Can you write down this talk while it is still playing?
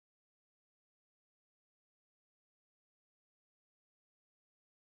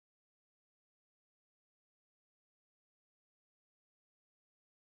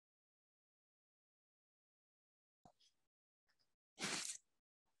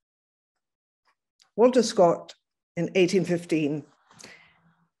Walter Scott in 1815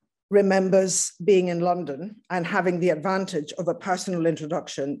 remembers being in London and having the advantage of a personal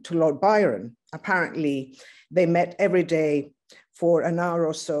introduction to Lord Byron. Apparently, they met every day for an hour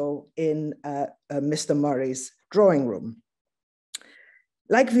or so in Mr. Murray's drawing room.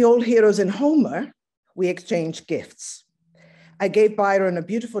 Like the old heroes in Homer, we exchanged gifts. I gave Byron a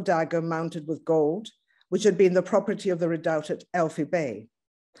beautiful dagger mounted with gold, which had been the property of the redoubted Elphi Bey.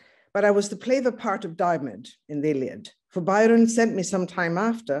 But I was to play the part of Diarmid in the Iliad, for Byron sent me some time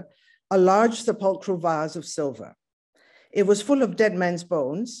after a large sepulchral vase of silver. It was full of dead men's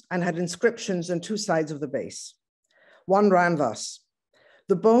bones and had inscriptions on two sides of the base. One ran thus: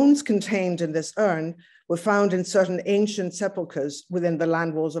 "The bones contained in this urn were found in certain ancient sepulchres within the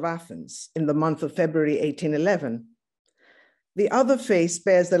land walls of Athens in the month of February 1811. The other face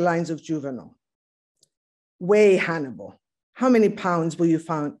bears the lines of Juvenal. Weigh Hannibal. How many pounds will you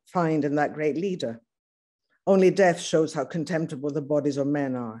find in that great leader? Only death shows how contemptible the bodies of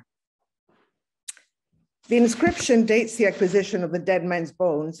men are." The inscription dates the acquisition of the dead men's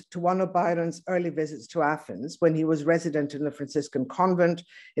bones to one of Byron's early visits to Athens when he was resident in the Franciscan convent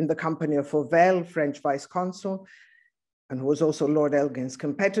in the company of Fauvel, French vice-consul, and who was also Lord Elgin's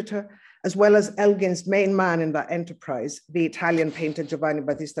competitor, as well as Elgin's main man in that enterprise, the Italian painter Giovanni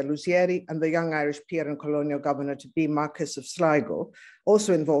Battista Lusieri, and the young Irish peer and colonial governor-to-be Marquis of Sligo,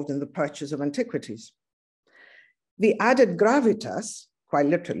 also involved in the purchase of antiquities. The added gravitas, quite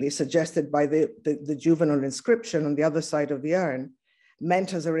literally suggested by the juvenile inscription on the other side of the urn,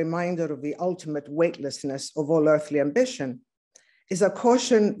 meant as a reminder of the ultimate weightlessness of all earthly ambition, is a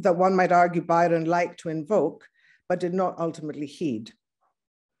caution that one might argue Byron liked to invoke, but did not ultimately heed.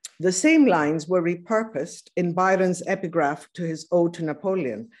 The same lines were repurposed in Byron's epigraph to his Ode to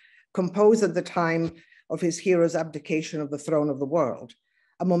Napoleon, composed at the time of his hero's abdication of the throne of the world,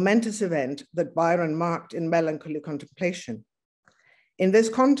 a momentous event that Byron marked in melancholy contemplation. In this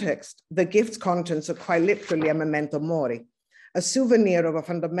context, the gift's contents are quite literally a memento mori, a souvenir of a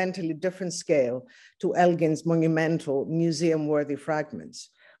fundamentally different scale to Elgin's monumental museum-worthy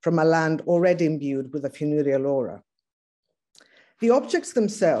fragments from a land already imbued with a funereal aura. The objects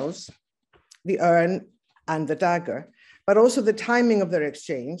themselves, the urn and the dagger, but also the timing of their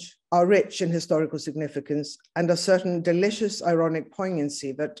exchange, are rich in historical significance and a certain delicious ironic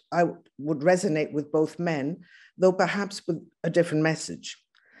poignancy that I would resonate with both men, though perhaps with a different message.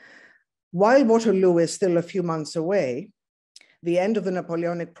 While Waterloo is still a few months away, the end of the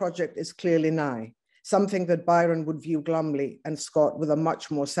Napoleonic project is clearly nigh, something that Byron would view glumly and Scott with a much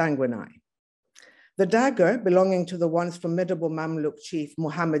more sanguine eye. The dagger, belonging to the once formidable Mamluk chief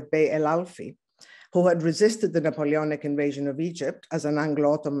Muhammad Bey El Alfi, who had resisted the Napoleonic invasion of Egypt as an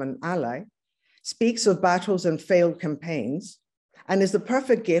Anglo-Ottoman ally, speaks of battles and failed campaigns, and is the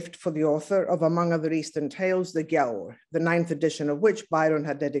perfect gift for the author of, among other Eastern tales, the Giaour, the 9th edition of which Byron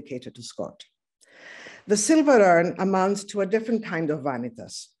had dedicated to Scott. The silver urn amounts to a different kind of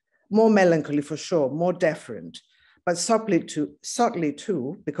vanitas, more melancholy for sure, more deferent, but subtly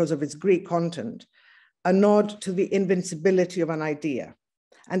too, because of its Greek content, a nod to the invincibility of an idea,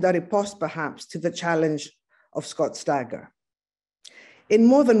 and a riposte perhaps to the challenge of Scott's dagger. In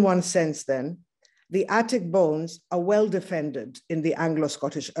more than one sense then, the Attic bones are well defended in the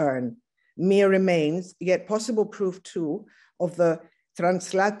Anglo-Scottish urn, mere remains, yet possible proof too of the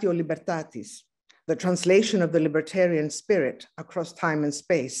translatio libertatis, the translation of the libertarian spirit across time and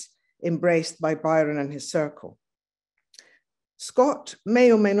space, embraced by Byron and his circle. Scott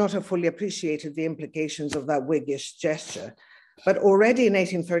may or may not have fully appreciated the implications of that Whiggish gesture, but already in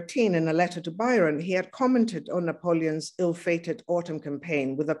 1813, in a letter to Byron, he had commented on Napoleon's ill-fated autumn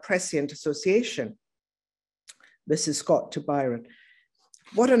campaign with a prescient association. This is Scott to Byron.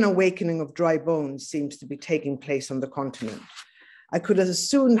 What an awakening of dry bones seems to be taking place on the continent. I could as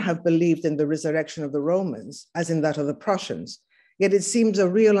soon have believed in the resurrection of the Romans as in that of the Prussians, yet it seems a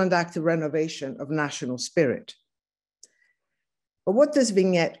real and active renovation of national spirit. But what this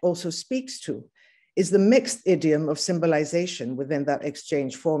vignette also speaks to is the mixed idiom of symbolization within that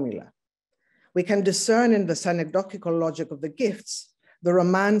exchange formula. We can discern in the synecdochical logic of the gifts, the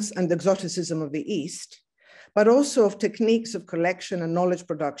romance and exoticism of the East, but also of techniques of collection and knowledge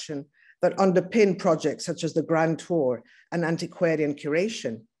production that underpin projects such as the Grand Tour and antiquarian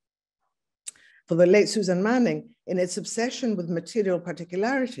curation. For the late Susan Manning, in its obsession with material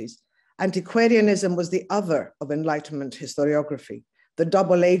particularities, antiquarianism was the other of Enlightenment historiography, the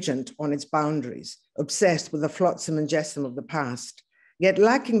double agent on its boundaries, obsessed with the flotsam and jetsam of the past, yet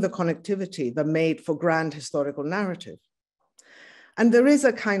lacking the connectivity that made for grand historical narrative. And there is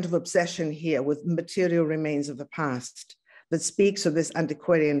a kind of obsession here with material remains of the past that speaks of this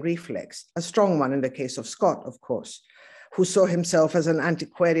antiquarian reflex, a strong one in the case of Scott, of course, who saw himself as an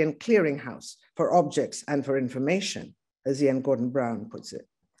antiquarian clearinghouse for objects and for information, as Ian Gordon Brown puts it.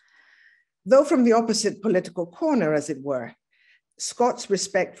 Though from the opposite political corner, as it were, Scott's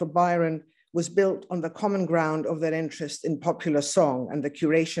respect for Byron was built on the common ground of their interest in popular song and the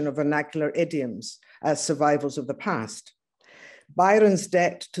curation of vernacular idioms as survivals of the past. Byron's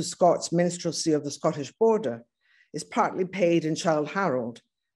debt to Scott's minstrelsy of the Scottish border is partly paid in Childe Harold,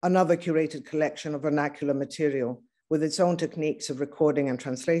 another curated collection of vernacular material with its own techniques of recording and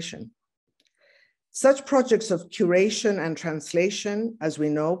translation. Such projects of curation and translation, as we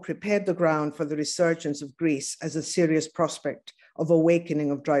know, prepared the ground for the resurgence of Greece as a serious prospect of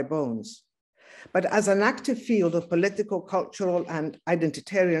awakening of dry bones. But as an active field of political, cultural, and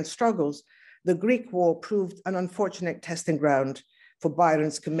identitarian struggles, the Greek War proved an unfortunate testing ground for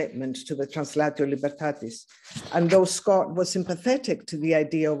Byron's commitment to the Translatio Libertatis. And though Scott was sympathetic to the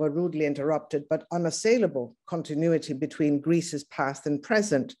idea of a rudely interrupted but unassailable continuity between Greece's past and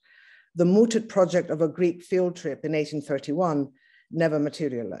present, the mooted project of a Greek field trip in 1831 never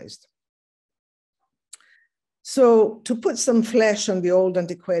materialized. So to put some flesh on the old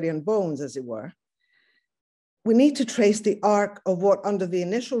antiquarian bones, as it were, we need to trace the arc of what under the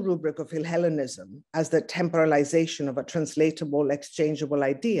initial rubric of Philhellenism as the temporalization of a translatable, exchangeable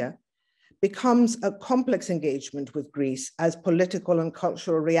idea becomes a complex engagement with Greece as political and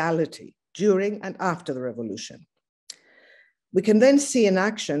cultural reality during and after the revolution. We can then see in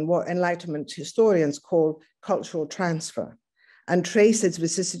action what Enlightenment historians call cultural transfer and trace its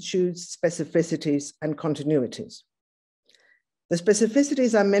vicissitudes, specificities, and continuities. The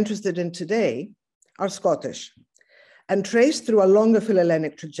specificities I'm interested in today are Scottish and traced through a longer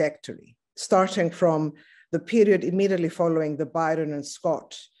Philhellenic trajectory, starting from the period immediately following the Byron and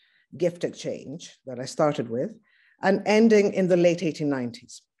Scott gift exchange that I started with, and ending in the late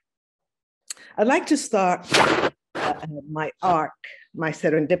 1890s. I'd like to start my arc, my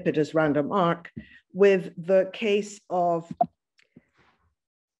serendipitous random arc, with the case of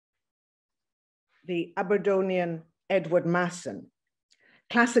the Aberdonian Edward Masson,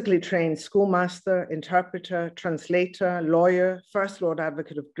 classically trained schoolmaster, interpreter, translator, lawyer, First Lord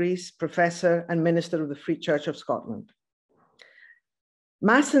Advocate of Greece, professor, and minister of the Free Church of Scotland.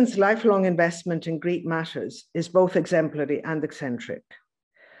 Masson's lifelong investment in Greek matters is both exemplary and eccentric.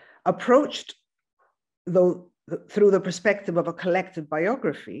 Approached, though, through the perspective of a collective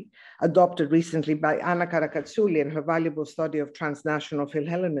biography adopted recently by Anna Karakatsouli in her valuable study of transnational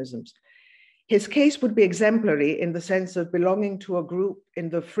Philhellenisms, his case would be exemplary in the sense of belonging to a group in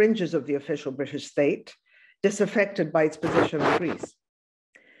the fringes of the official British state, disaffected by its position on Greece.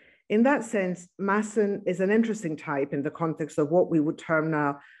 In that sense, Masson is an interesting type in the context of what we would term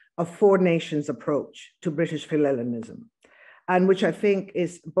now a four nations approach to British Philhellenism, and which I think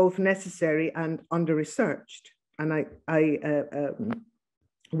is both necessary and under-researched. And I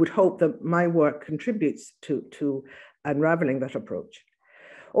would hope that my work contributes to unraveling that approach.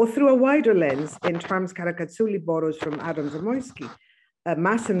 Or through a wider lens, in terms Karakatsouli borrows from Adam Zamoyski,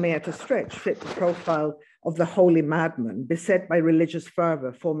 Masson may at a stretch fit the profile of the holy madman beset by religious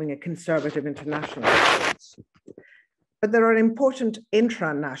fervor, forming a conservative international influence. But there are important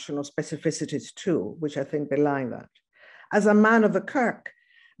intra-national specificities too, which I think belie that. As a man of the kirk,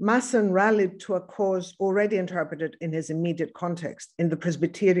 Masson rallied to a cause already interpreted in his immediate context, in the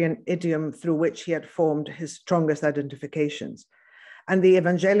Presbyterian idiom through which he had formed his strongest identifications, and the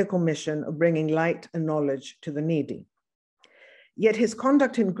evangelical mission of bringing light and knowledge to the needy. Yet his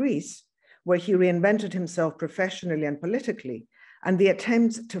conduct in Greece, where he reinvented himself professionally and politically, and the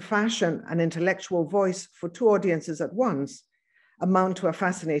attempt to fashion an intellectual voice for two audiences at once, amount to a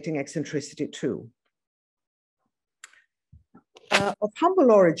fascinating eccentricity too. Of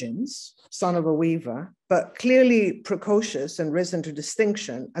humble origins, son of a weaver, but clearly precocious and risen to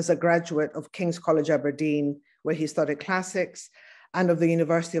distinction as a graduate of King's College Aberdeen, where he studied classics, and of the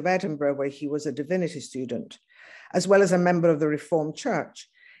University of Edinburgh, where he was a divinity student, as well as a member of the Reformed Church,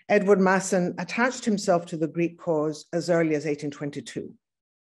 Edward Masson attached himself to the Greek cause as early as 1822.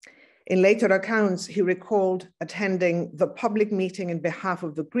 In later accounts, he recalled attending the public meeting in behalf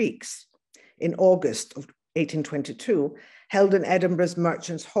of the Greeks in August of 1822, held in Edinburgh's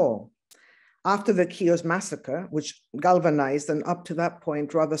Merchants' Hall, after the Chios massacre, which galvanized an up to that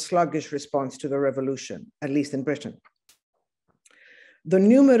point rather sluggish response to the revolution, at least in Britain. The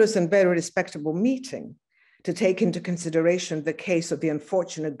numerous and very respectable meeting to take into consideration the case of the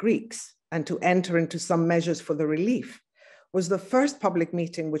unfortunate Greeks and to enter into some measures for the relief was the first public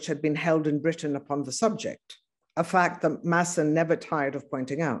meeting which had been held in Britain upon the subject, a fact that Masson never tired of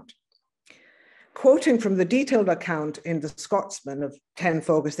pointing out. Quoting from the detailed account in The Scotsman of 10th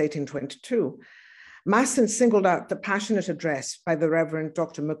August 1822, Masson singled out the passionate address by the Reverend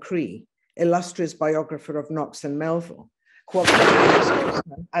Dr. Machree, illustrious biographer of Knox and Melville, who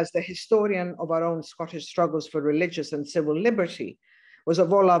as the historian of our own Scottish struggles for religious and civil liberty, was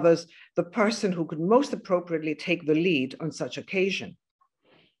of all others the person who could most appropriately take the lead on such occasion.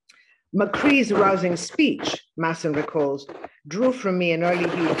 Machree's rousing speech, Masson recalls, drew from me in early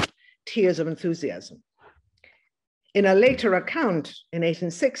youth tears of enthusiasm. In a later account in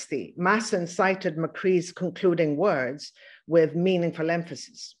 1860, Masson cited Machree's concluding words with meaningful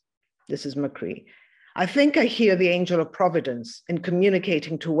emphasis. This is Machree. I think I hear the angel of providence in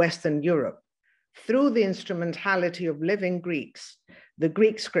communicating to Western Europe through the instrumentality of living Greeks, the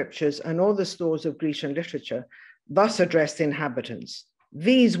Greek scriptures and all the stores of Grecian literature, thus address the inhabitants.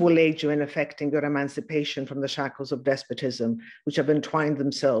 These will aid you in effecting your emancipation from the shackles of despotism, which have entwined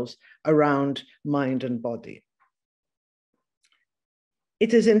themselves around mind and body.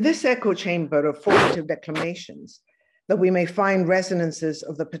 It is in this echo chamber of formative declamations that we may find resonances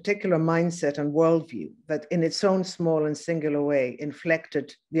of the particular mindset and worldview that in its own small and singular way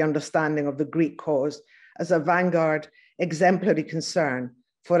inflected the understanding of the Greek cause as a vanguard, exemplary concern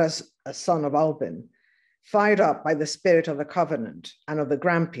for us, a son of Albyn, fired up by the spirit of the covenant and of the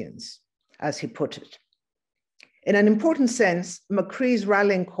Grampians, as he put it. In an important sense, Machree's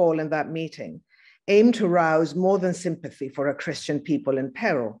rallying call in that meeting aimed to rouse more than sympathy for a Christian people in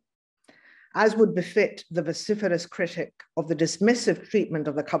peril, as would befit the vociferous critic of the dismissive treatment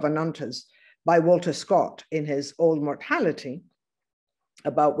of the Covenanters by Walter Scott in his Old Mortality,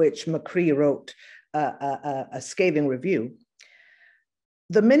 about which Machree wrote a scathing review.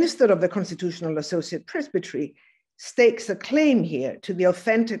 The minister of the Constitutional Associate Presbytery stakes a claim here to the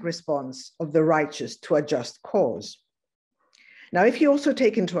authentic response of the righteous to a just cause. Now, if you also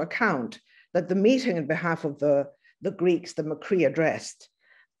take into account that the meeting on behalf of the Greeks that Machree addressed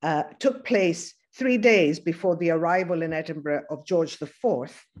took place 3 days before the arrival in Edinburgh of George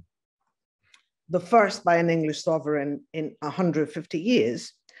IV, the first by an English sovereign in 150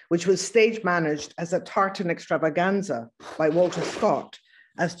 years, which was stage managed as a tartan extravaganza by Walter Scott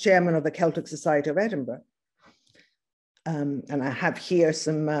as chairman of the Celtic Society of Edinburgh. And I have here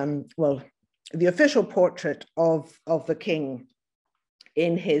some, the official portrait of the king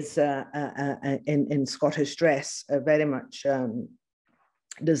in his in Scottish dress, very much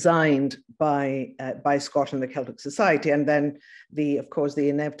designed by Scott and the Celtic Society, and then of course the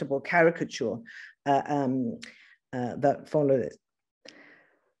inevitable caricature that followed it.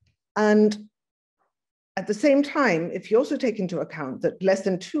 And at the same time, if you also take into account that less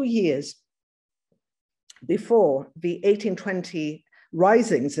than 2 years before the 1820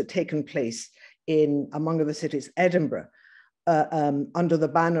 risings had taken place among the cities, Edinburgh, under the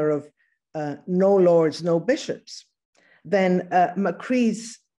banner of no lords, no bishops, then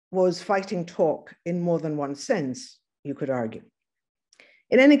Machree's was fighting talk in more than one sense, you could argue.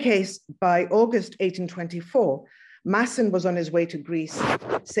 In any case, by August 1824, Masson was on his way to Greece,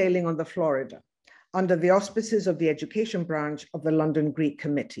 sailing on the Florida, under the auspices of the education branch of the London Greek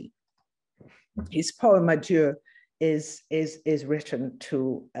Committee. His poem Adieu is written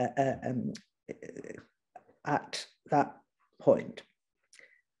to at that point.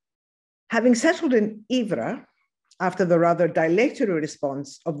 Having settled in Ivrea, after the rather dilatory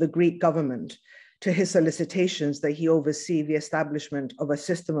response of the Greek government to his solicitations that he oversee the establishment of a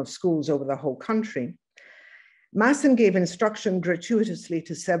system of schools over the whole country, Masson gave instruction gratuitously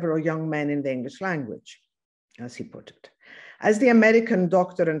to several young men in the English language, as he put it. As the American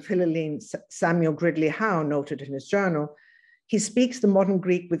doctor and Philhellene Samuel Gridley Howe noted in his journal, he speaks the modern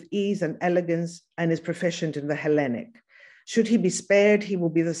Greek with ease and elegance and is proficient in the Hellenic. Should he be spared, he will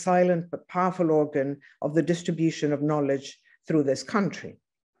be the silent but powerful organ of the distribution of knowledge through this country.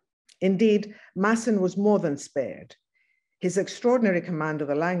 Indeed, Masson was more than spared. His extraordinary command of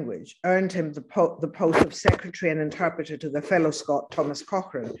the language earned him the post of secretary and interpreter to the fellow Scot Thomas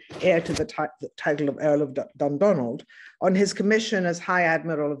Cochrane, heir to the title of Earl of Dundonald, on his commission as High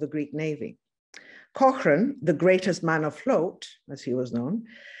Admiral of the Greek Navy. Cochrane, the greatest man afloat, as he was known,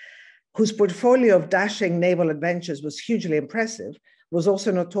 whose portfolio of dashing naval adventures was hugely impressive, was also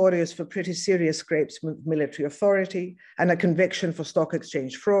notorious for pretty serious scrapes with military authority and a conviction for stock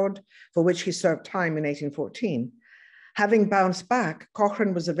exchange fraud, for which he served time in 1814. Having bounced back,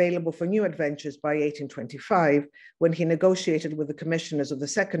 Cochrane was available for new adventures by 1825, when he negotiated with the commissioners of the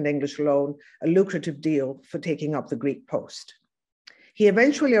Second English Loan a lucrative deal for taking up the Greek post. He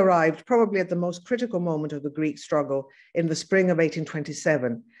eventually arrived probably at the most critical moment of the Greek struggle in the spring of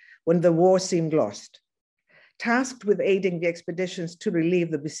 1827, when the war seemed lost. Tasked with aiding the expeditions to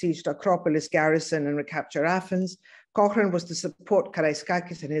relieve the besieged Acropolis garrison and recapture Athens, Cochrane was to support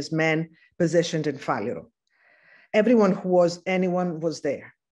Karaiskakis and his men positioned in Phaleron. Anyone was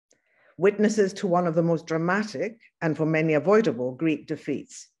there. Witnesses to one of the most dramatic and for many avoidable Greek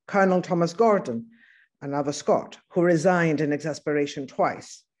defeats, Colonel Thomas Gordon, another Scot, who resigned in exasperation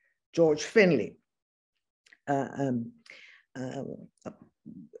twice, George Finlay,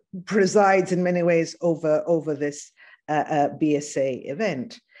 presides in many ways over this BSA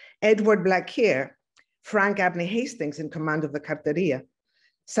event. Edward Blackhear, Frank Abney Hastings in command of the Carteria,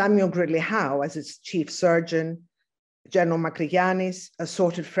 Samuel Gridley Howe as its chief surgeon, General Makrigiannis,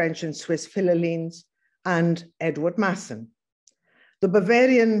 assorted French and Swiss Philhellenes, and Edward Masson. The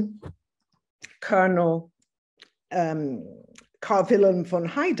Bavarian Colonel Karl Wilhelm von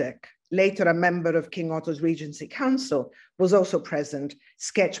Heideck, later a member of King Otto's Regency Council, was also present,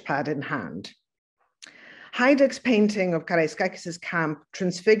 sketchpad in hand. Heideck's painting of Karaiskakis' camp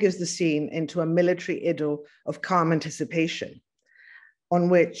transfigures the scene into a military idyll of calm anticipation, on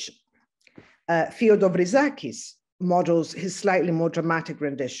which Theodorizakis models his slightly more dramatic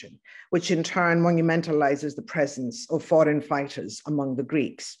rendition, which in turn monumentalizes the presence of foreign fighters among the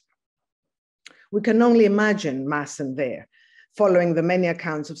Greeks. We can only imagine Masson there, following the many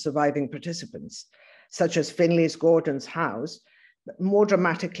accounts of surviving participants, such as Finlay's, Gordon's, Howe's, but more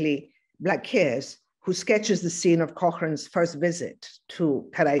dramatically, Blackhear's, who sketches the scene of Cochrane's first visit to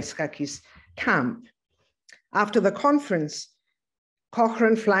Karaiskakis' camp. After the conference,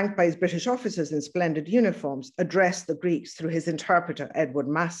 Cochrane, flanked by his British officers in splendid uniforms, addressed the Greeks through his interpreter, Edward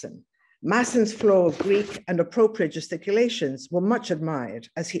Masson. Masson's flow of Greek and appropriate gesticulations were much admired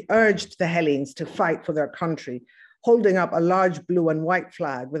as he urged the Hellenes to fight for their country, holding up a large blue and white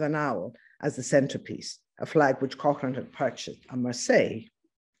flag with an owl as the centerpiece, a flag which Cochrane had purchased at Marseille.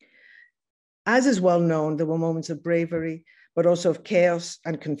 As is well known, there were moments of bravery, but also of chaos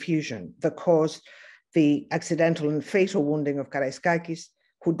and confusion that caused the accidental and fatal wounding of Karaiskakis,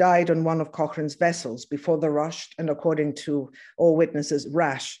 who died on one of Cochrane's vessels before the rushed and, according to all witnesses,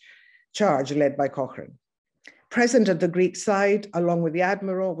 rash charge led by Cochrane. Present at the Greek side, along with the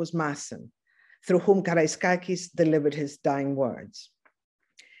admiral, was Masson, through whom Karaiskakis delivered his dying words.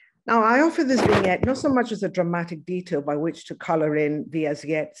 Now, I offer this vignette not so much as a dramatic detail by which to color in the as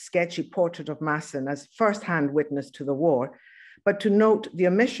yet sketchy portrait of Masson as first-hand witness to the war, but to note the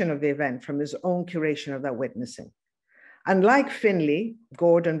omission of the event from his own curation of that witnessing. Unlike Finlay,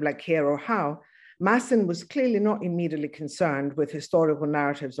 Gordon, Blackhear, or Howe, Masson was clearly not immediately concerned with historical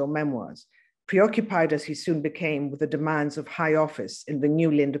narratives or memoirs, preoccupied as he soon became with the demands of high office in the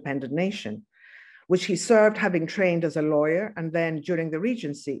newly independent nation, which he served having trained as a lawyer and then during the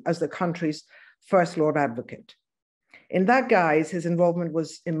Regency as the country's first Lord Advocate. In that guise, his involvement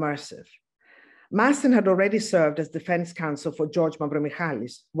was immersive. Masson had already served as defense counsel for George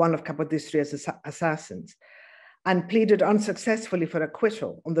Mavromichalis, one of Kapodistria's assassins, and pleaded unsuccessfully for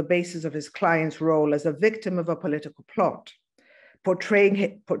acquittal on the basis of his client's role as a victim of a political plot, portraying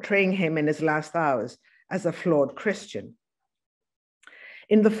him in his last hours as a flawed Christian.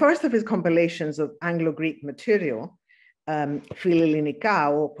 In the first of his compilations of Anglo-Greek material, Philhellenica,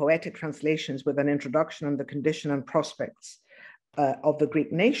 or poetic translations with an introduction on the condition and prospects of the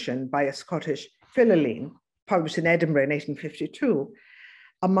Greek nation by a Scottish Philhellene, published in Edinburgh in 1852,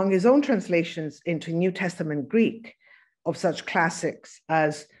 among his own translations into New Testament Greek of such classics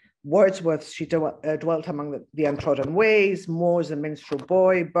as Wordsworth's She Dwelt Among the Untrodden Ways, Moore's A Minstrel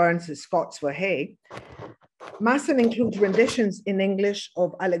Boy, Burns's Scots for Hay, Masson includes renditions in English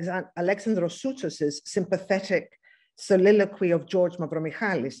of Alexandros Soutsos' sympathetic soliloquy of George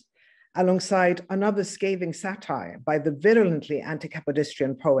Mavromichalis, alongside another scathing satire by the virulently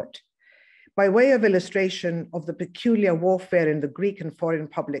anti-Capodistrian poet. By way of illustration of the peculiar warfare in the Greek and foreign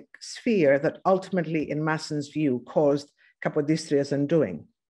public sphere that ultimately, in Masson's view, caused Capodistria's undoing.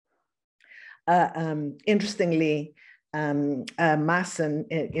 Interestingly, Masson,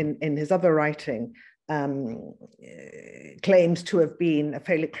 in his other writing, claims to have been a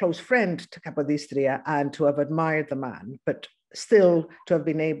fairly close friend to Capodistria and to have admired the man, but still to have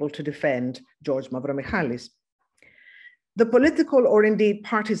been able to defend George Mavromichalis. The political, or indeed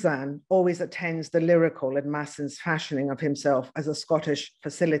partisan, always attends the lyrical in Masson's fashioning of himself as a Scottish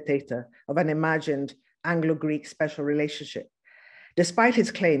facilitator of an imagined Anglo-Greek special relationship, despite his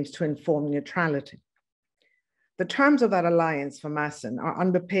claims to inform neutrality. The terms of that alliance for Masson are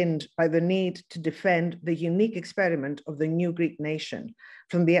underpinned by the need to defend the unique experiment of the new Greek nation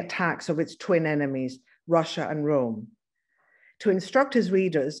from the attacks of its twin enemies, Russia and Rome. To instruct his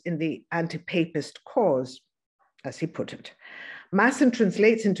readers in the anti-papist cause, as he put it, Masson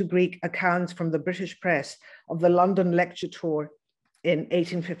translates into Greek accounts from the British press of the London lecture tour in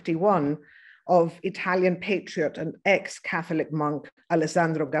 1851 of Italian patriot and ex-Catholic monk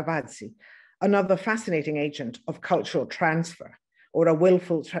Alessandro Gavazzi, another fascinating agent of cultural transfer, or a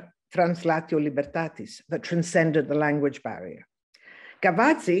willful translatio libertatis that transcended the language barrier.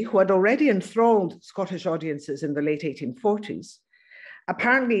 Gavazzi, who had already enthralled Scottish audiences in the late 1840s,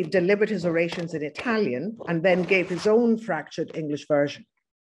 apparently delivered his orations in Italian and then gave his own fractured English version.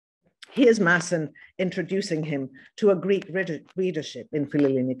 Here's Masson introducing him to a Greek readership in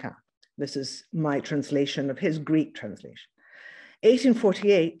Philhellenica. This is my translation of his Greek translation.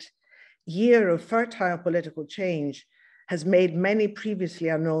 1848, year of fertile political change, has made many previously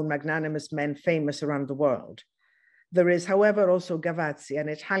unknown magnanimous men famous around the world. There is, however, also Gavazzi, an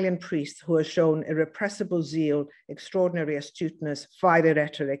Italian priest who has shown irrepressible zeal, extraordinary astuteness, fiery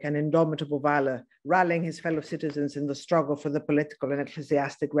rhetoric, and indomitable valor, rallying his fellow citizens in the struggle for the political and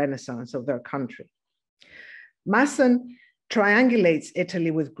ecclesiastic renaissance of their country. Masson triangulates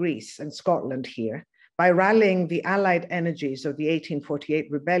Italy with Greece and Scotland here by rallying the allied energies of the 1848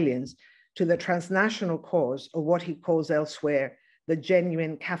 rebellions to the transnational cause of what he calls elsewhere the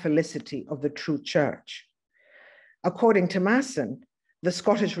genuine Catholicity of the true church. According to Masson, the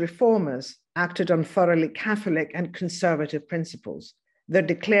Scottish reformers acted on thoroughly Catholic and conservative principles. Their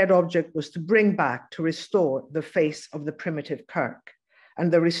declared object was to bring back, to restore the face of the primitive Kirk,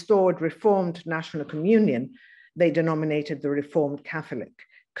 and the restored Reformed National Communion they denominated the Reformed Catholic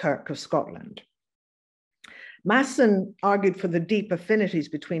Kirk of Scotland. Masson argued for the deep affinities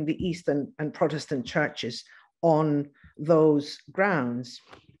between the Eastern and Protestant churches on those grounds.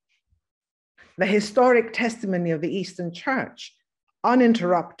 The historic testimony of the Eastern Church,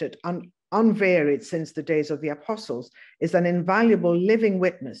 uninterrupted and unvaried since the days of the apostles, is an invaluable living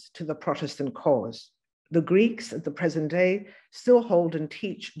witness to the Protestant cause. The Greeks at the present day still hold and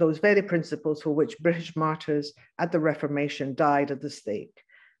teach those very principles for which British martyrs at the Reformation died at the stake.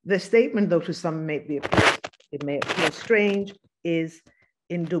 This statement, though to some it may appear strange, is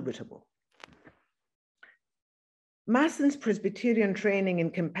indubitable. Masson's Presbyterian training in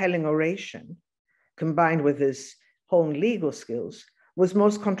compelling oration, combined with his own legal skills, was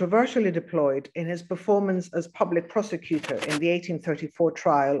most controversially deployed in his performance as public prosecutor in the 1834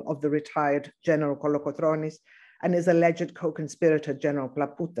 trial of the retired General Kolocotronis and his alleged co-conspirator General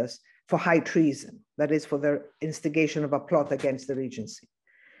Plaputas for high treason, that is, for their instigation of a plot against the Regency.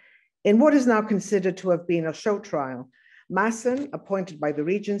 In what is now considered to have been a show trial, Masson, appointed by the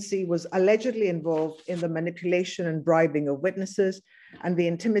Regency, was allegedly involved in the manipulation and bribing of witnesses and the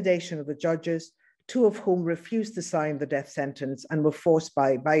intimidation of the judges, two of whom refused to sign the death sentence and were forced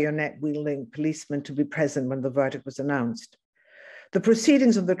by bayonet-wielding policemen to be present when the verdict was announced. The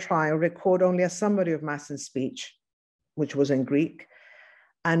proceedings of the trial record only a summary of Masson's speech, which was in Greek,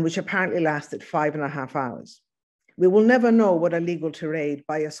 and which apparently lasted 5.5 hours. We will never know what a legal tirade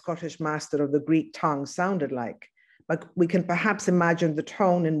by a Scottish master of the Greek tongue sounded like, but we can perhaps imagine the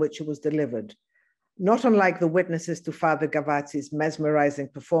tone in which it was delivered. Not unlike the witnesses to Father Gavazzi's mesmerizing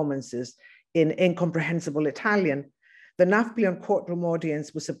performances in incomprehensible Italian, the Nafplion courtroom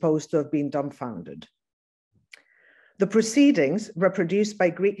audience was supposed to have been dumbfounded. The proceedings were produced by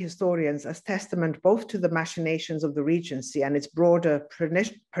Greek historians as testament both to the machinations of the Regency and its broader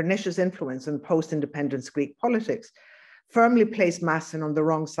pernicious influence on post-independence Greek politics, firmly placed Masson on the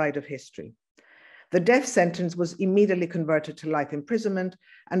wrong side of history. The death sentence was immediately converted to life imprisonment,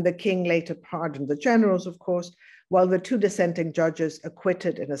 and the king later pardoned the generals, of course, while the two dissenting judges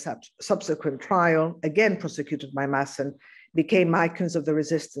acquitted in a subsequent trial, again prosecuted by Masson, became icons of the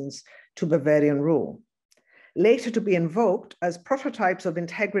resistance to Bavarian rule, later to be invoked as prototypes of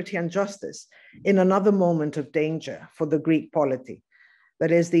integrity and justice in another moment of danger for the Greek polity,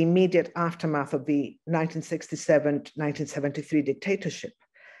 that is, the immediate aftermath of the 1967-1973 dictatorship.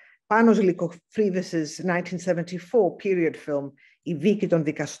 Panos Lykofridis' 1974 period film, I Diki των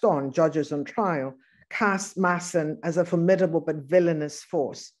Δικαστών, Judges on Trial, cast Masson as a formidable but villainous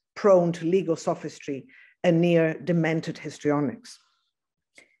force, prone to legal sophistry and near demented histrionics.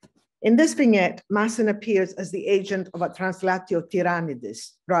 In this vignette, Masson appears as the agent of a translatio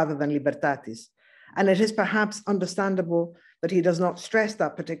tyrannidis rather than libertatis, and it is perhaps understandable that he does not stress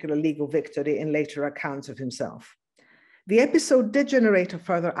that particular legal victory in later accounts of himself. The episode did generate a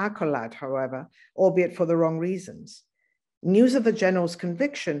further accolade, however, albeit for the wrong reasons. News of the general's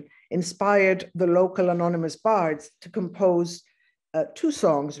conviction inspired the local anonymous bards to compose 2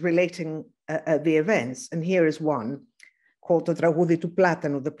 songs relating the events, and here is one called the Τραγούδι του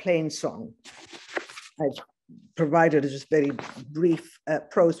Πλάτανου, the plain song. I've provided a just very brief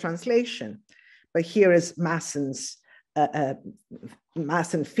prose translation, but here is Masson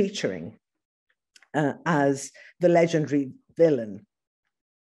featuring. as the legendary villain.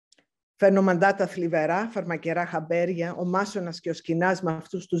 Φαινομαντά τα θλιβερά, φαρμακερά χαμπέρια, ο Μάσονας και ο Σκηνάς με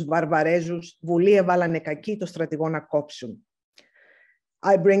αυτούς τους βαρβαρέζους, βουλή έβαλανε κακοί το στρατηγό να κόψουν.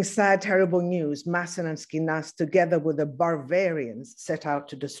 I bring sad, terrible news. Masson and Skinas, together with the barbarians, set out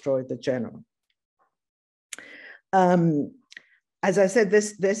to destroy the general. As I said,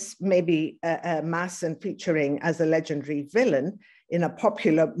 this may be Masson featuring as a legendary villain in a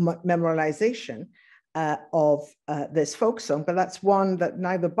popular memorialization of this folk song, but that's one that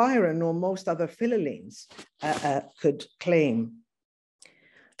neither Byron nor most other Philhellenes could claim.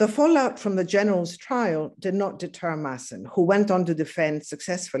 The fallout from the general's trial did not deter Masson, who went on to defend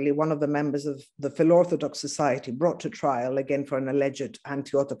successfully one of the members of the Philorthodox Society brought to trial again for an alleged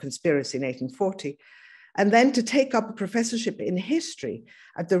anti-Otto conspiracy in 1840, and then to take up a professorship in history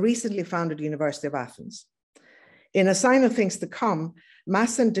at the recently founded University of Athens. In a sign of things to come,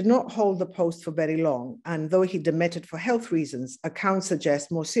 Masson did not hold the post for very long, and though he demitted for health reasons, accounts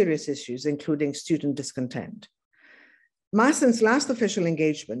suggest more serious issues, including student discontent. Masson's last official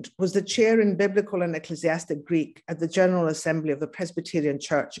engagement was the chair in Biblical and Ecclesiastic Greek at the General Assembly of the Presbyterian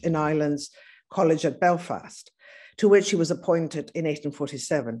Church in Ireland's College at Belfast, to which he was appointed in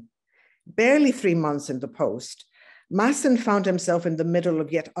 1847. Barely 3 months in the post, Masson found himself in the middle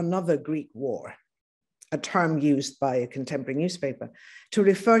of yet another Greek war, a term used by a contemporary newspaper, to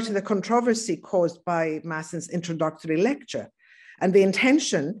refer to the controversy caused by Masson's introductory lecture and the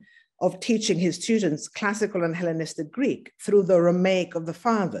intention of teaching his students classical and Hellenistic Greek through the Ramaic of the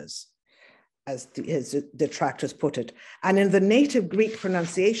fathers, as his detractors put it, and in the native Greek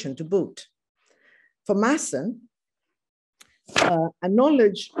pronunciation to boot. For Masson, a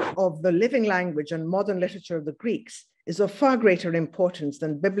knowledge of the living language and modern literature of the Greeks is of far greater importance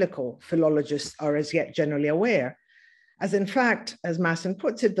than biblical philologists are as yet generally aware, as in fact, as Masson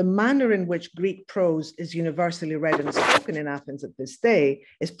puts it, the manner in which Greek prose is universally read and spoken in Athens at this day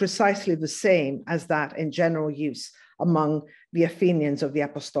is precisely the same as that in general use among the Athenians of the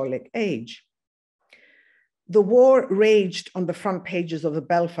apostolic age. The war raged on the front pages of the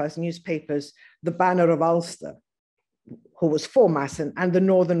Belfast newspapers, the Banner of Ulster, who was for Masson, and the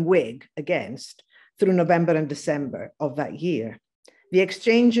Northern Whig against, through November and December of that year. The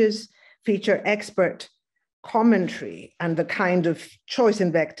exchanges feature expert commentary and the kind of choice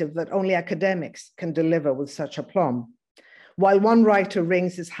invective that only academics can deliver with such aplomb. While one writer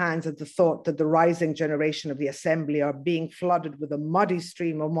wrings his hands at the thought that the rising generation of the assembly are being flooded with a muddy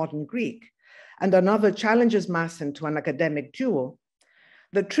stream of modern Greek, and another challenges Masson to an academic duel,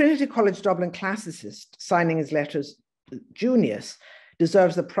 the Trinity College Dublin classicist signing his letters Junius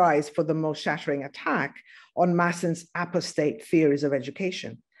deserves the prize for the most shattering attack on Masson's apostate theories of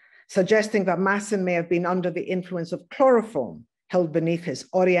education, suggesting that Masson may have been under the influence of chloroform held beneath his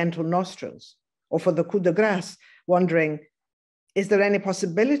Oriental nostrils, or for the coup de grace, wondering, is there any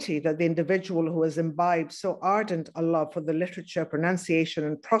possibility that the individual who has imbibed so ardent a love for the literature, pronunciation,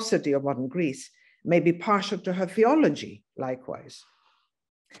 and prosody of modern Greece may be partial to her theology likewise?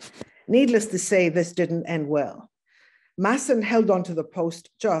 Needless to say, this didn't end well. Masson held on to the post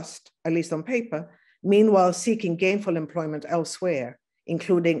just, at least on paper, meanwhile seeking gainful employment elsewhere,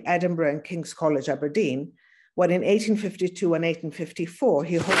 including Edinburgh and King's College, Aberdeen, when in 1852 and 1854,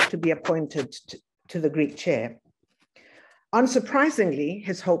 he hoped to be appointed to the Greek chair. Unsurprisingly,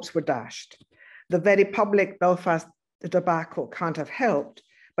 his hopes were dashed. The very public Belfast debacle can't have helped,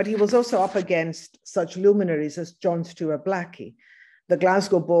 but he was also up against such luminaries as John Stuart Blackie, the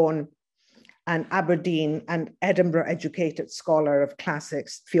Glasgow-born and Aberdeen and Edinburgh-educated scholar of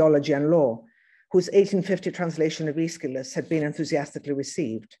classics, theology, and law, whose 1850 translation of Aeschylus had been enthusiastically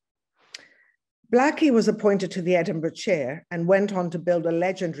received. Blackie was appointed to the Edinburgh chair and went on to build a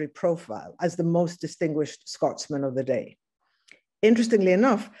legendary profile as the most distinguished Scotsman of the day. Interestingly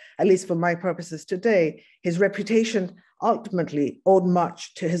enough, at least for my purposes today, his reputation ultimately owed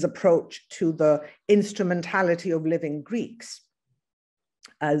much to his approach to the instrumentality of living Greeks,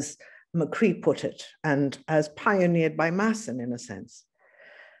 as Macri put it, and as pioneered by Masson in a sense.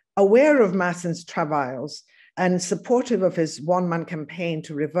 Aware of Masson's travails and supportive of his one-man campaign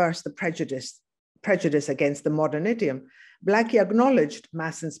to reverse the prejudice against the modern idiom, Blackie acknowledged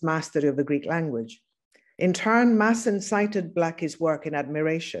Masson's mastery of the Greek language. In turn, Masson cited Blackie's work in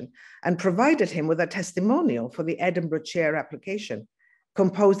admiration and provided him with a testimonial for the Edinburgh chair application,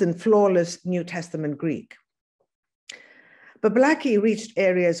 composed in flawless New Testament Greek. But Blackie reached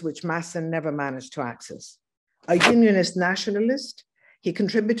areas which Masson never managed to access. A unionist nationalist, he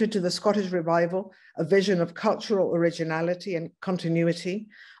contributed to the Scottish revival, a vision of cultural originality and continuity,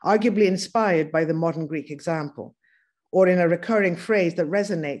 arguably inspired by the modern Greek example, or in a recurring phrase that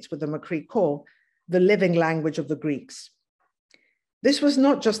resonates with the Macri call, the living language of the Greeks. This was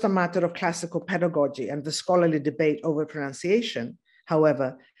not just a matter of classical pedagogy and the scholarly debate over pronunciation,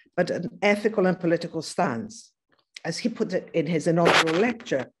 however, but an ethical and political stance. As he put it in his inaugural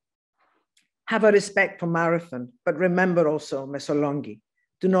lecture, have a respect for Marathon, but remember also Messolonghi.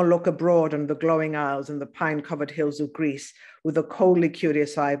 Do not look abroad on the glowing isles and the pine-covered hills of Greece with the coldly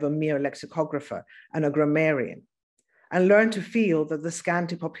curious eye of a mere lexicographer and a grammarian, and learn to feel that the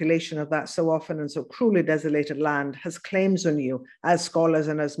scanty population of that so often and so cruelly desolated land has claims on you as scholars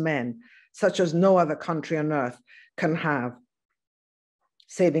and as men, such as no other country on earth can have,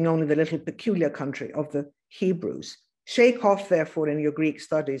 saving only the little peculiar country of the Hebrews. Shake off, therefore, in your Greek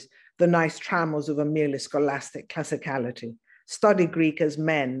studies, the nice trammels of a merely scholastic classicality. Study Greek as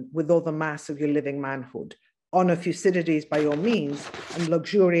men with all the mass of your living manhood. Honor Thucydides by all means and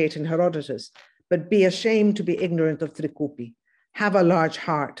luxuriate in Herodotus, but be ashamed to be ignorant of Trikoupi. Have a large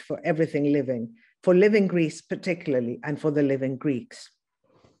heart for everything living, for living Greece particularly, and for the living Greeks.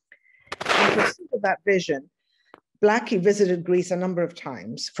 In pursuit of that vision, Blackie visited Greece a number of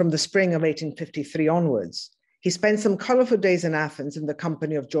times from the spring of 1853 onwards. He spent some colorful days in Athens in the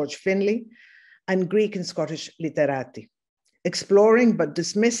company of George Finlay and Greek and Scottish literati, exploring but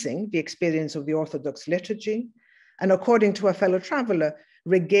dismissing the experience of the Orthodox liturgy, and according to a fellow traveler,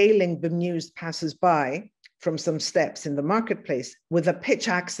 regaling bemused passers-by from some steps in the marketplace with a pitch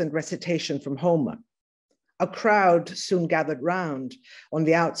accent recitation from Homer. A crowd soon gathered round, on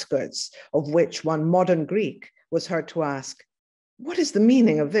the outskirts of which one modern Greek was heard to ask, "What is the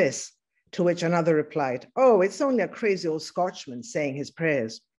meaning of this?" To which another replied, "Oh, it's only a crazy old Scotchman saying his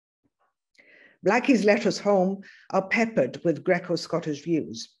prayers." Blackie's letters home are peppered with Greco-Scottish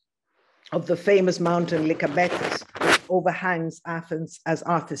views of the famous mountain Lycabettus, which overhangs Athens as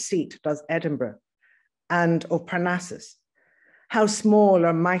Arthur's Seat does Edinburgh, and of Parnassus. How small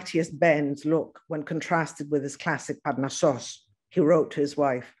our mightiest bends look when contrasted with his classic Parnassos, he wrote to his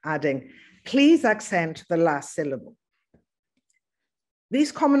wife, adding, "Please accent the last syllable."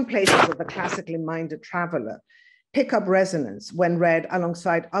 These commonplaces of the classically minded traveler pick up resonance when read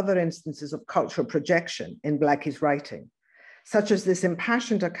alongside other instances of cultural projection in Blackie's writing, such as this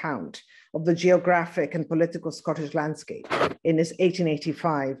impassioned account of the geographic and political Scottish landscape in his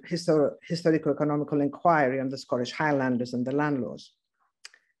 1885 historico-economical inquiry on the Scottish Highlanders and the landlords.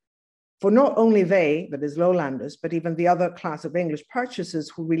 For not only they, that is lowlanders, but even the other class of English purchasers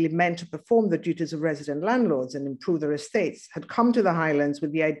who really meant to perform the duties of resident landlords and improve their estates had come to the Highlands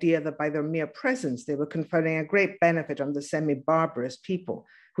with the idea that by their mere presence, they were conferring a great benefit on the semi-barbarous people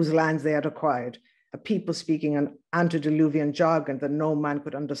whose lands they had acquired, a people speaking an antediluvian jargon that no man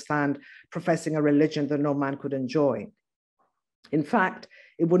could understand, professing a religion that no man could enjoy. In fact,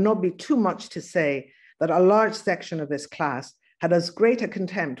 it would not be too much to say that a large section of this class had as great a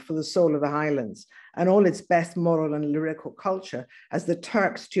contempt for the soul of the Highlands and all its best moral and lyrical culture as the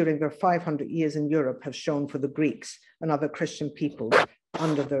Turks during their 500 years in Europe have shown for the Greeks and other Christian peoples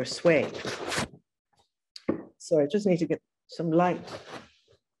under their sway. Sorry, I just need to get some light.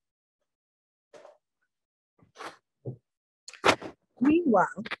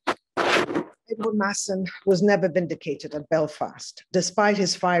 Meanwhile, Edward Masson was never vindicated at Belfast, despite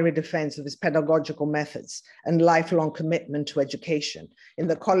his fiery defense of his pedagogical methods and lifelong commitment to education in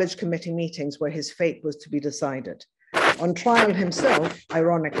the college committee meetings where his fate was to be decided. On trial himself,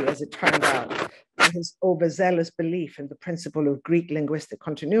 ironically, as it turned out, for his overzealous belief in the principle of Greek linguistic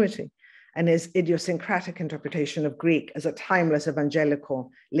continuity and his idiosyncratic interpretation of Greek as a timeless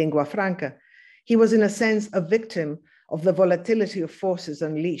evangelical lingua franca, he was in a sense a victim of the volatility of forces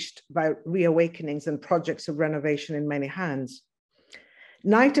unleashed by reawakenings and projects of renovation in many hands.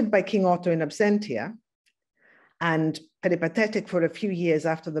 Knighted by King Otto in absentia and peripatetic for a few years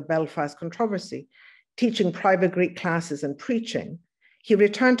after the Belfast controversy, teaching private Greek classes and preaching, he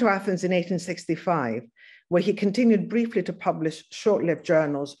returned to Athens in 1865, where he continued briefly to publish short-lived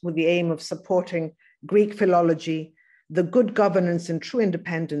journals with the aim of supporting Greek philology, the good governance and true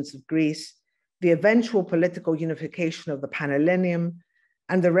independence of Greece, the eventual political unification of the Panhellenium,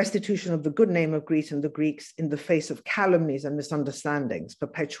 and the restitution of the good name of Greece and the Greeks in the face of calumnies and misunderstandings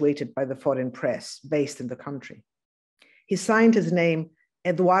perpetuated by the foreign press based in the country. He signed his name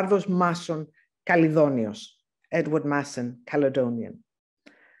Edwardos Masson Kalydonios, Edward Masson, Caledonian.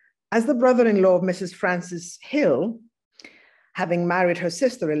 As the brother-in-law of Mrs. Frances Hill, having married her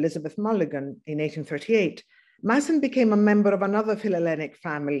sister Elizabeth Mulligan in 1838, Masson became a member of another Philhellenic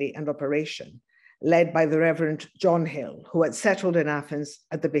family and operation, led by the Reverend John Hill, who had settled in Athens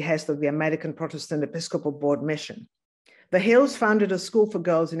at the behest of the American Protestant Episcopal Board mission. The Hills founded a school for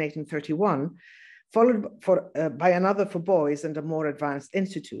girls in 1831, followed by another for boys and a more advanced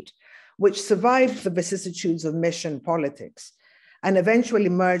institute, which survived the vicissitudes of mission politics and eventually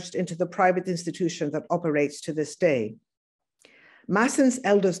merged into the private institution that operates to this day. Masson's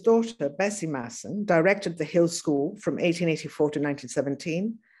eldest daughter, Bessie Masson, directed the Hill School from 1884 to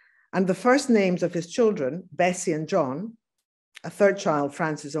 1917, and the first names of his children, Bessie and John, a third child,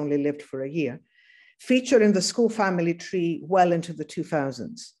 Francis, only lived for a year, feature in the school family tree well into the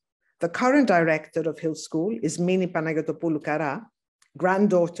 2000s. The current director of Hill School is Mini Panagiotopoulou Kara,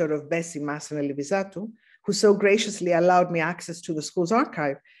 granddaughter of Bessie Masson Elivizatou, who so graciously allowed me access to the school's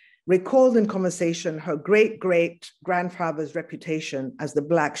archive, recalled in conversation her great-great-grandfather's reputation as the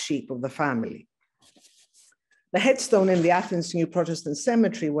black sheep of the family. The headstone in the Athens New Protestant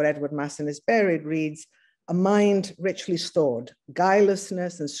Cemetery, where Edward Masson is buried, reads, "A mind richly stored,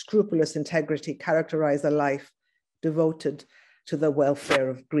 guilelessness and scrupulous integrity characterize a life devoted to the welfare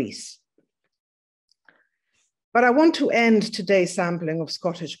of Greece." But I want to end today's sampling of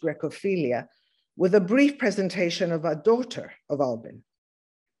Scottish Grecophilia with a brief presentation of a daughter of Albyn.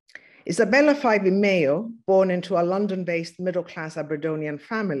 Isabella Fyvie Mayo, born into a London-based middle-class Aberdonian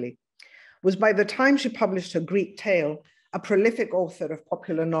family, was by the time she published her Greek tale, a prolific author of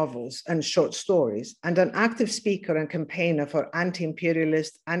popular novels and short stories, and an active speaker and campaigner for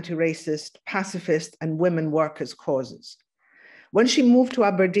anti-imperialist, anti-racist, pacifist, and women workers' causes. When she moved to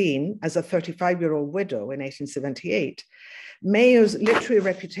Aberdeen as a 35-year-old widow in 1878, Mayo's literary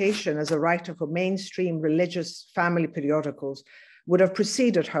reputation as a writer for mainstream religious family periodicals would have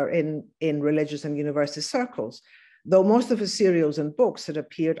preceded her in religious and university circles, though most of her serials and books had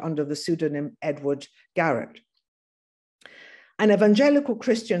appeared under the pseudonym Edward Garrett. An evangelical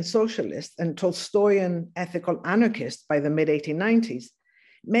Christian socialist and Tolstoyan ethical anarchist by the mid-1890s,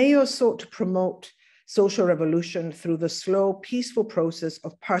 Mayo sought to promote social revolution through the slow, peaceful process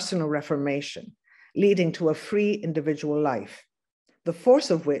of personal reformation, leading to a free individual life, the force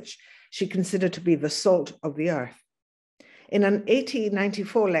of which she considered to be the salt of the earth. In an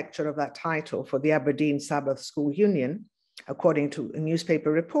 1894 lecture of that title for the Aberdeen Sabbath School Union, according to a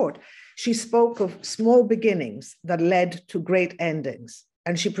newspaper report, she spoke of small beginnings that led to great endings,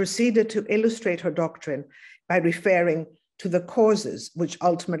 and she proceeded to illustrate her doctrine by referring to the causes which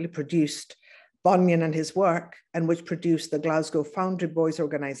ultimately produced Bunyan and his work, and which produced the Glasgow Foundry Boys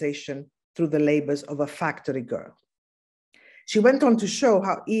organization through the labors of a factory girl. She went on to show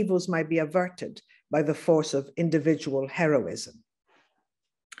how evils might be averted by the force of individual heroism.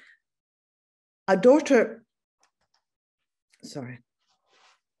 A daughter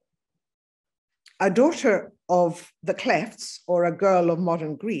of the Clefts, or a girl of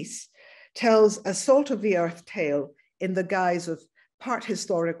modern Greece, tells a salt of the earth tale in the guise of part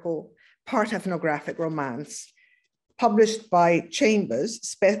historical, part ethnographic romance, published by Chambers,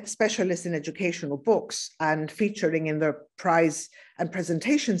 specialists in educational books, and featuring in their prize and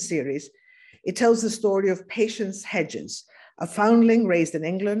presentation series. It tells the story of Patience Hedges, a foundling raised in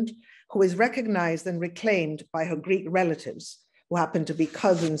England who is recognized and reclaimed by her Greek relatives, who happen to be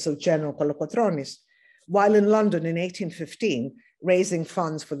cousins of General Kolocotronis, while in London in 1815, raising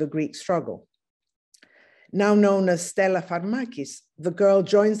funds for the Greek struggle. Now known as Stella Pharmakis, the girl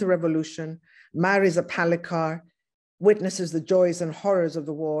joins the revolution, marries a palikar, witnesses the joys and horrors of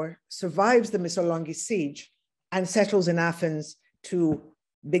the war, survives the Missolonghi siege, and settles in Athens to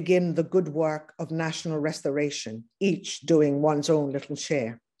begin the good work of national restoration, each doing one's own little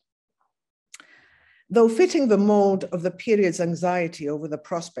share. Though fitting the mold of the period's anxiety over the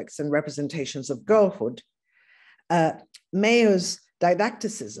prospects and representations of girlhood, Mayo's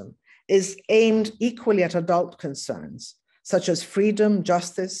didacticism is aimed equally at adult concerns, such as freedom,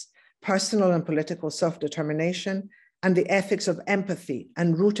 justice, personal and political self-determination, and the ethics of empathy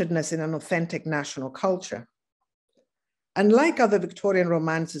and rootedness in an authentic national culture. Unlike other Victorian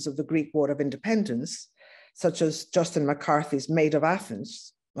romances of the Greek War of Independence, such as Justin McCarthy's Maid of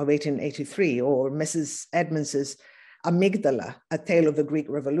Athens of 1883, or Mrs. Edmonds's Amygdala, A Tale of the Greek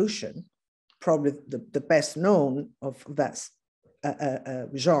Revolution, probably the best known of that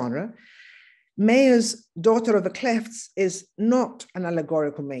genre, Mayo's Daughter of the Clefts is not an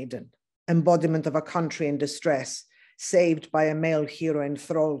allegorical maiden, embodiment of a country in distress, saved by a male hero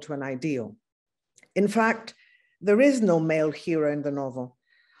enthralled to an ideal. In fact, there is no male hero in the novel,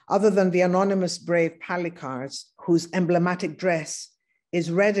 other than the anonymous brave palikars whose emblematic dress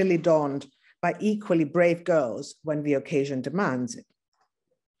is readily donned by equally brave girls when the occasion demands it.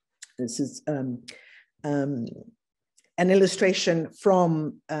 This is an illustration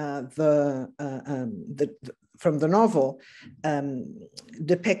from the novel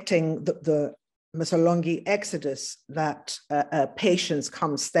depicting the Missolonghi exodus that Patience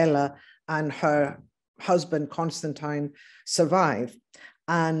cum Stella and her husband Constantine survive.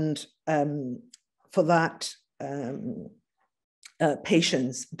 And for that,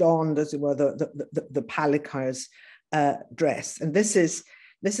 Patience donned, as it were, the Palicar's dress. And this is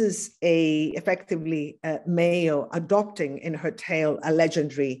effectively Mayo adopting in her tale a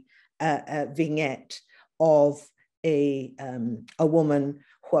legendary vignette of a woman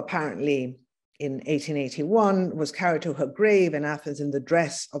who apparently in 1881 was carried to her grave in Athens in the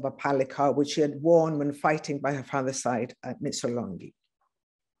dress of a Palicar, which she had worn when fighting by her father's side at Missolonghi.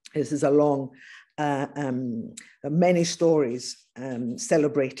 This is a long, many stories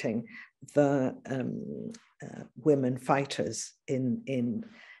celebrating the women fighters in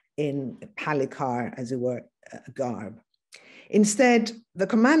Palicar, as it were, garb. Instead, the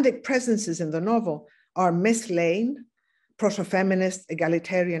commanding presences in the novel are Miss Lane, proto-feminist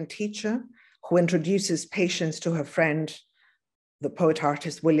egalitarian teacher who introduces Patience to her friend, the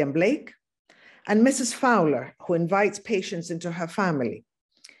poet-artist William Blake, and Mrs. Fowler, who invites Patience into her family,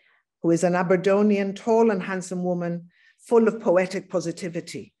 who is an Aberdonian, tall and handsome woman, full of poetic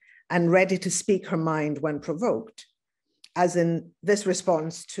positivity and ready to speak her mind when provoked, as in this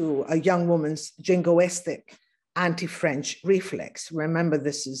response to a young woman's jingoistic anti-French reflex. Remember,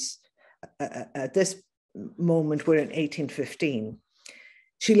 this is at this moment, we're in 1815.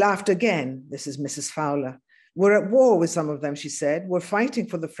 She laughed again. This is Mrs. Fowler. We're at war with some of them, she said. We're fighting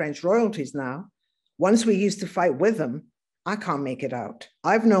for the French royalties now. Once we used to fight with them. I can't make it out.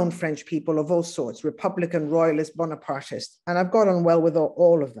 I've known French people of all sorts, Republican, Royalist, Bonapartist, and I've got on well with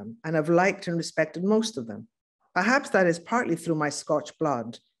all of them, and I've liked and respected most of them. Perhaps that is partly through my Scotch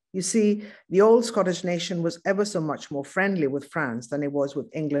blood. You see, the old Scottish nation was ever so much more friendly with France than it was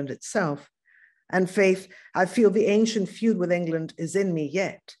with England itself. And faith, I feel the ancient feud with England is in me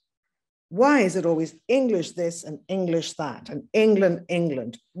yet. Why is it always English this and English that, and England,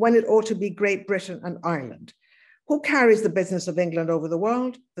 England, when it ought to be Great Britain and Ireland? Who carries the business of England over the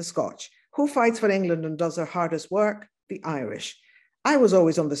world? The Scotch. Who fights for England and does their hardest work? The Irish. I was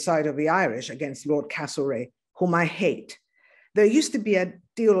always on the side of the Irish against Lord Castlereagh, whom I hate. There used to be a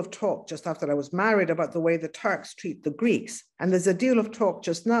deal of talk just after I was married about the way the Turks treat the Greeks, and there's a deal of talk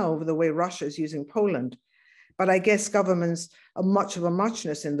just now over the way Russia is using Poland. But I guess governments are much of a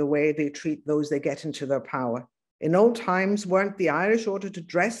muchness in the way they treat those they get into their power. In old times, weren't the Irish ordered to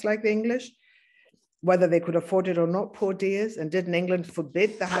dress like the English? Whether they could afford it or not, poor dears, and didn't England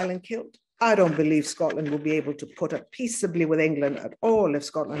forbid the Highland kilt? I don't believe Scotland will be able to put up peaceably with England at all if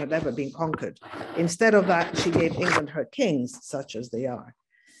Scotland had ever been conquered. Instead of that, she gave England her kings, such as they are.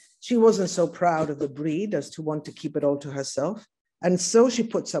 She wasn't so proud of the breed as to want to keep it all to herself. And so she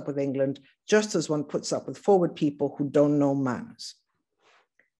puts up with England, just as one puts up with forward people who don't know manners.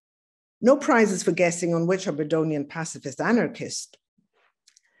 No prizes for guessing on which Aberdonian pacifist anarchist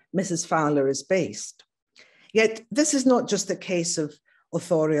Mrs. Fowler is based. Yet this is not just a case of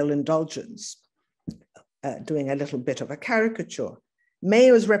authorial indulgence, doing a little bit of a caricature.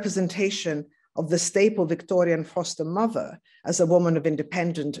 Mayo's representation of the staple Victorian foster mother as a woman of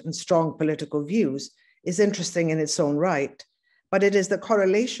independent and strong political views is interesting in its own right, but it is the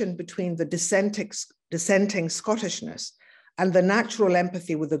correlation between the dissenting Scottishness and the natural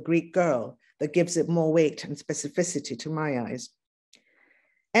empathy with a Greek girl that gives it more weight and specificity to my eyes.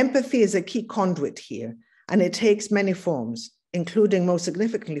 Empathy is a key conduit here, and it takes many forms, including most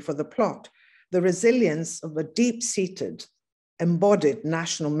significantly for the plot, the resilience of a deep-seated, embodied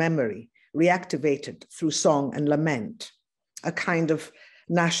national memory reactivated through song and lament, a kind of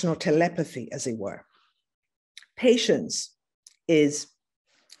national telepathy, as it were. Patience is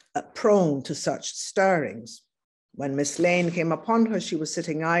prone to such stirrings. When Miss Lane came upon her, she was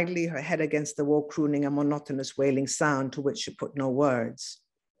sitting idly, her head against the wall, crooning a monotonous wailing sound to which she put no words.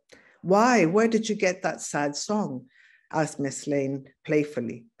 Why? Where did you get that sad song? Asked Miss Lane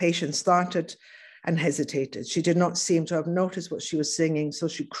playfully. Patience started and hesitated. She did not seem to have noticed what she was singing, so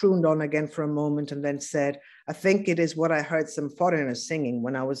she crooned on again for a moment and then said, I think it is what I heard some foreigners singing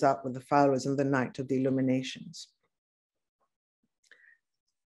when I was out with the Fowlers on the night of the illuminations.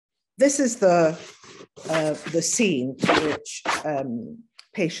 This is the scene to which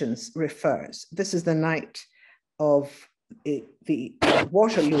Patience refers. This is the night of the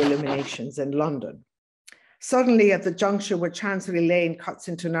Waterloo illuminations in London. Suddenly, at the juncture where Chancery Lane cuts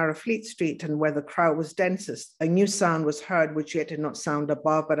into narrow Fleet Street and where the crowd was densest, a new sound was heard, which yet did not sound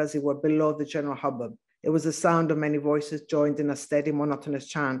above, but as it were below the general hubbub. It was the sound of many voices joined in a steady, monotonous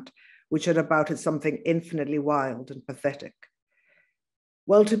chant, which had about it something infinitely wild and pathetic.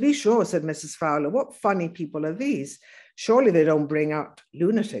 Well, to be sure, said Mrs. Fowler, what funny people are these? Surely they don't bring out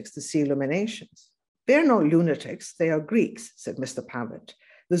lunatics to see illuminations. They're not lunatics, they are Greeks, said Mr. Pavitt.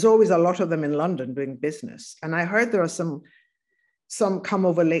 There's always a lot of them in London doing business. And I heard there are some some come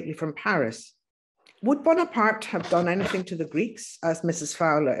over lately from Paris. Would Bonaparte have done anything to the Greeks? Asked Mrs.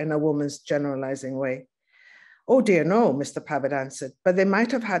 Fowler in a woman's generalizing way. Oh dear, no, Mr. Pavitt answered, but they might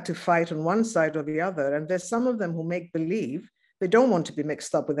have had to fight on one side or the other, and there's some of them who make believe they don't want to be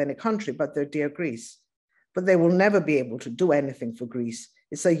mixed up with any country but their dear Greece. But they will never be able to do anything for Greece.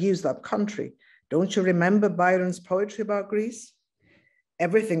 It's a used up country. Don't you remember Byron's poetry about Greece?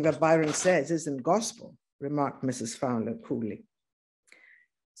 Everything that Byron says isn't gospel, remarked Mrs. Fowler coolly.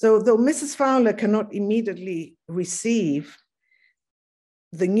 So though Mrs. Fowler cannot immediately receive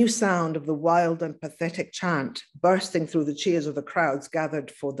the new sound of the wild and pathetic chant bursting through the cheers of the crowds gathered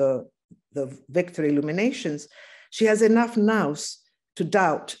for the victory illuminations, she has enough nous to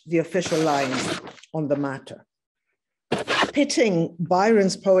doubt the official lines on the matter. Pitting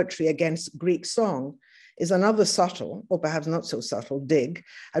Byron's poetry against Greek song is another subtle, or perhaps not so subtle, dig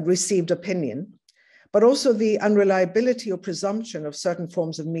at received opinion, but also the unreliability or presumption of certain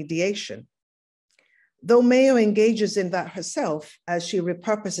forms of mediation. Though Mayo engages in that herself as she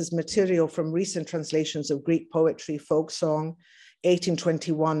repurposes material from recent translations of Greek poetry, folk song,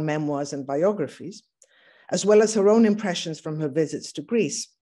 1821 memoirs and biographies, as well as her own impressions from her visits to Greece.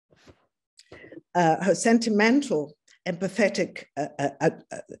 The sentimental, empathetic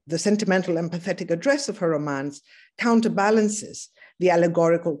address of her romance counterbalances the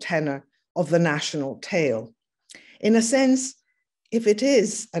allegorical tenor of the national tale. In a sense, if it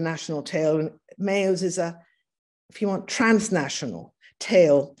is a national tale, Mayo's is a, if you want, transnational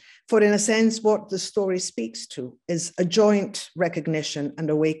tale, for in a sense, what the story speaks to is a joint recognition and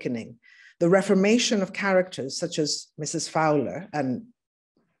awakening, the reformation of characters such as Mrs. Fowler and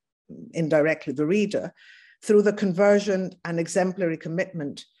indirectly the reader, through the conversion and exemplary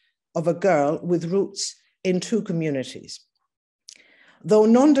commitment of a girl with roots in two communities. Though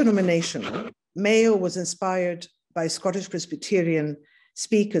non-denominational, Mayo was inspired by Scottish Presbyterian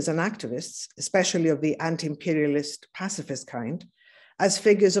speakers and activists, especially of the anti-imperialist pacifist kind, as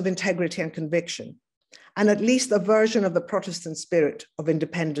figures of integrity and conviction, and at least a version of the Protestant spirit of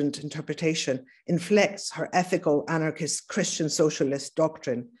independent interpretation inflects her ethical, anarchist, Christian socialist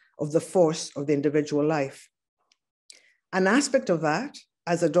doctrine of the force of the individual life. An aspect of that,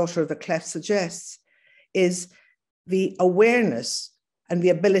 as A Daughter of the Cleft suggests, is the awareness and the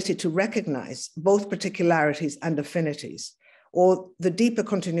ability to recognize both particularities and affinities, or the deeper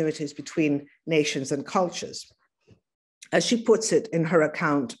continuities between nations and cultures. As she puts it in her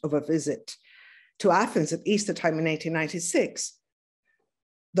account of a visit to Athens at Easter time in 1896,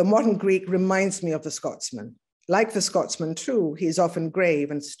 the modern Greek reminds me of the Scotsman. Like the Scotsman too, he is often grave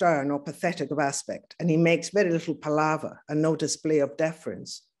and stern or pathetic of aspect, and he makes very little palaver and no display of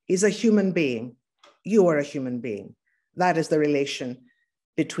deference. He's a human being. You are a human being. That is the relation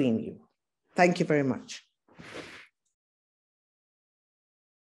between you. Thank you very much.